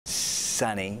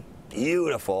sunny,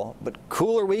 beautiful, but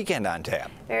cooler weekend on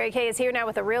tap. Mary Kay is here now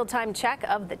with a real-time check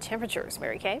of the temperatures.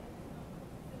 Mary Kay.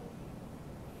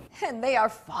 And they are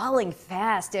falling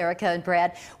fast, Erica and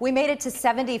Brad. We made it to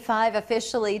 75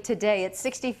 officially today. It's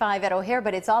 65 at O'Hare,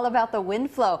 but it's all about the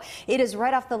wind flow. It is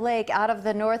right off the lake out of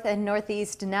the north and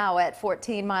northeast now at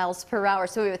 14 miles per hour.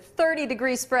 So we have a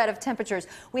 30-degree spread of temperatures.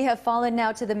 We have fallen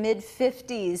now to the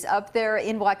mid-50s up there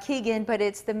in Waukegan, but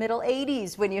it's the middle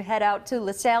 80s when you head out to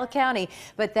LaSalle County.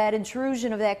 But that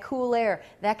intrusion of that cool air,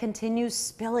 that continues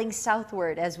spilling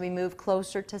southward as we move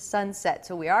closer to sunset.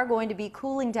 So we are going to be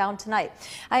cooling down tonight.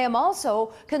 I am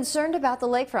also concerned about the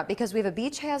lakefront because we have a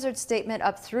beach hazard statement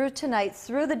up through tonight,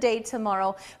 through the day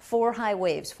tomorrow, for high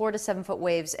waves, 4 to 7 foot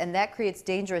waves, and that creates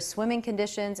dangerous swimming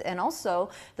conditions and also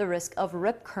the risk of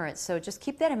rip currents. So just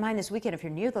keep that in mind this weekend. If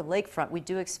you're near the lakefront, we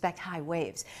do expect high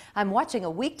waves. I'm watching a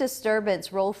weak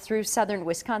disturbance roll through southern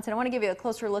Wisconsin. I want to give you a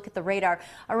closer look at the radar.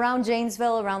 Around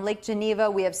Janesville, around Lake Geneva,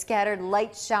 we have scattered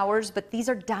light showers, but these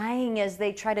are dying as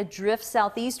they try to drift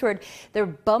southeastward. They're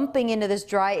bumping into this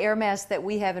dry air mass that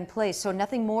we have in place, so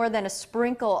nothing more than a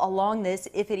sprinkle along this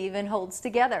if it even holds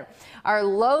together. Our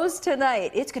lows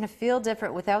tonight, it's going to feel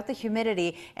different without the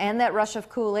humidity and that rush of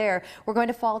cool air. We're going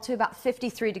to fall to about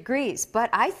 53 degrees, but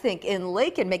I think in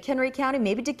Lake and McHenry County,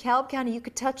 maybe DeKalb County, you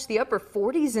could touch the upper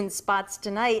 40s in spots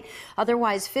tonight.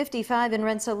 Otherwise 55 in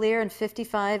Rensselaer and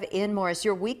 55 in Morris.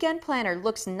 Your weekend planner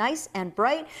looks nice and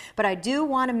bright, but I do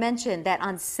want to mention that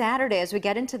on Saturday, as we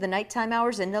get into the nighttime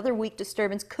hours, another weak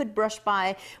disturbance could brush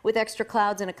by with extra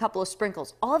clouds and a couple of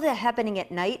sprinkles. All of that happening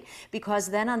at night, because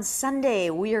then on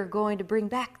Sunday we are going to bring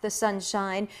back the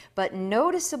sunshine, but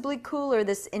noticeably cooler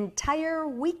this entire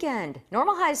weekend.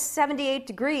 Normal high is 78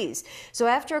 degrees. So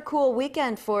after a cool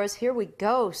weekend for us, here we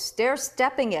go,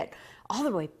 stair-stepping it all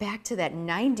the way back to that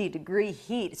 90-degree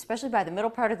heat, especially by the middle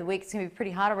part of the week. It's going to be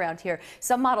pretty hot around here.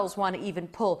 Some models want to even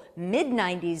pull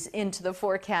mid-90s into the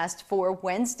forecast for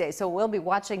Wednesday, so we'll be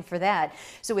watching for that.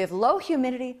 So we have low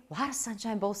humidity, a lot of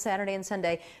sunshine both Saturday and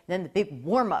Sunday. Then the big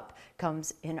warm-up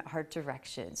comes in our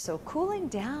direction. So cooling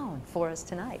down for us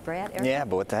tonight. Brad, Erica? Yeah,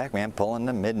 but what the heck, man, pulling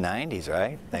the mid-90s,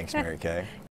 right? Thanks, Mary Kay.